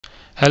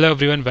Hello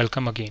everyone,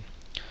 welcome again.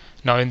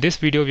 Now in this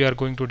video we are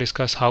going to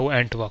discuss how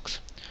Ant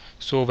works.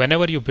 So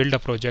whenever you build a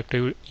project,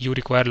 you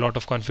require a lot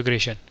of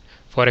configuration.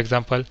 For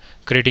example,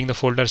 creating the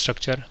folder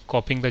structure,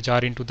 copying the jar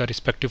into the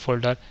respective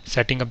folder,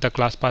 setting up the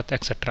class path,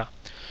 etc.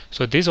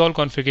 So this all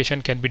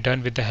configuration can be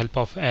done with the help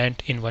of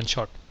Ant in one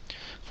shot.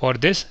 For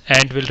this,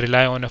 Ant will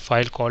rely on a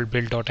file called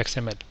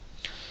build.xml.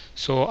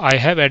 So I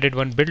have added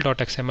one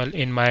build.xml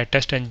in my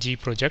Testng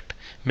project.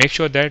 Make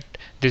sure that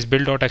this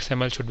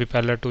build.xml should be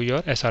parallel to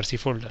your src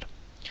folder.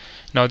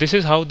 Now this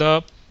is how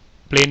the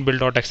plain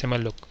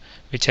build.xml look,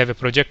 which have a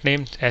project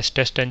name as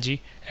testng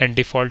and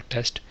default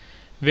test.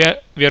 We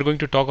are going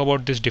to talk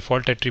about this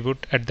default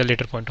attribute at the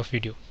later point of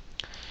video.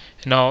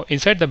 Now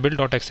inside the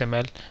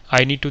build.xml,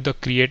 I need to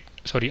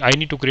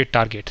create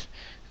targets.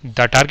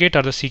 The target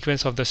are the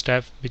sequence of the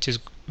step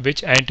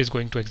which Ant is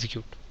going to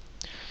execute.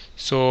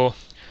 So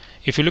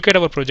if you look at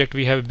our project,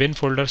 we have a bin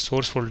folder,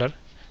 source folder.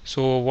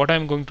 So what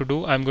I'm going to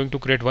do, I'm going to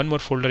create one more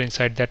folder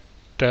inside that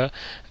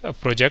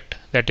project,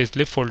 that is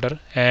lib folder,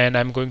 and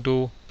I'm going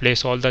to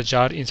place all the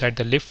jar inside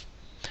the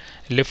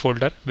lib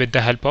folder with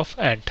the help of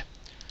Ant.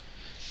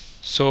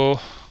 So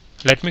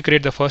let me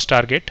create the first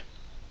target.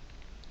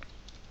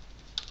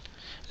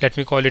 Let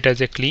me call it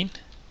as a clean,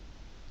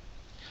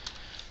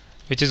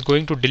 which is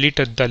going to delete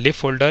the lib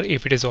folder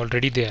if it is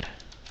already there.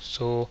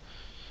 So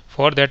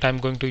for that I'm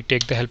going to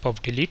take the help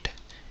of delete.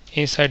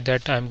 Inside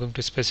that I'm going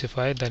to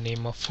specify the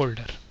name of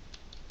folder.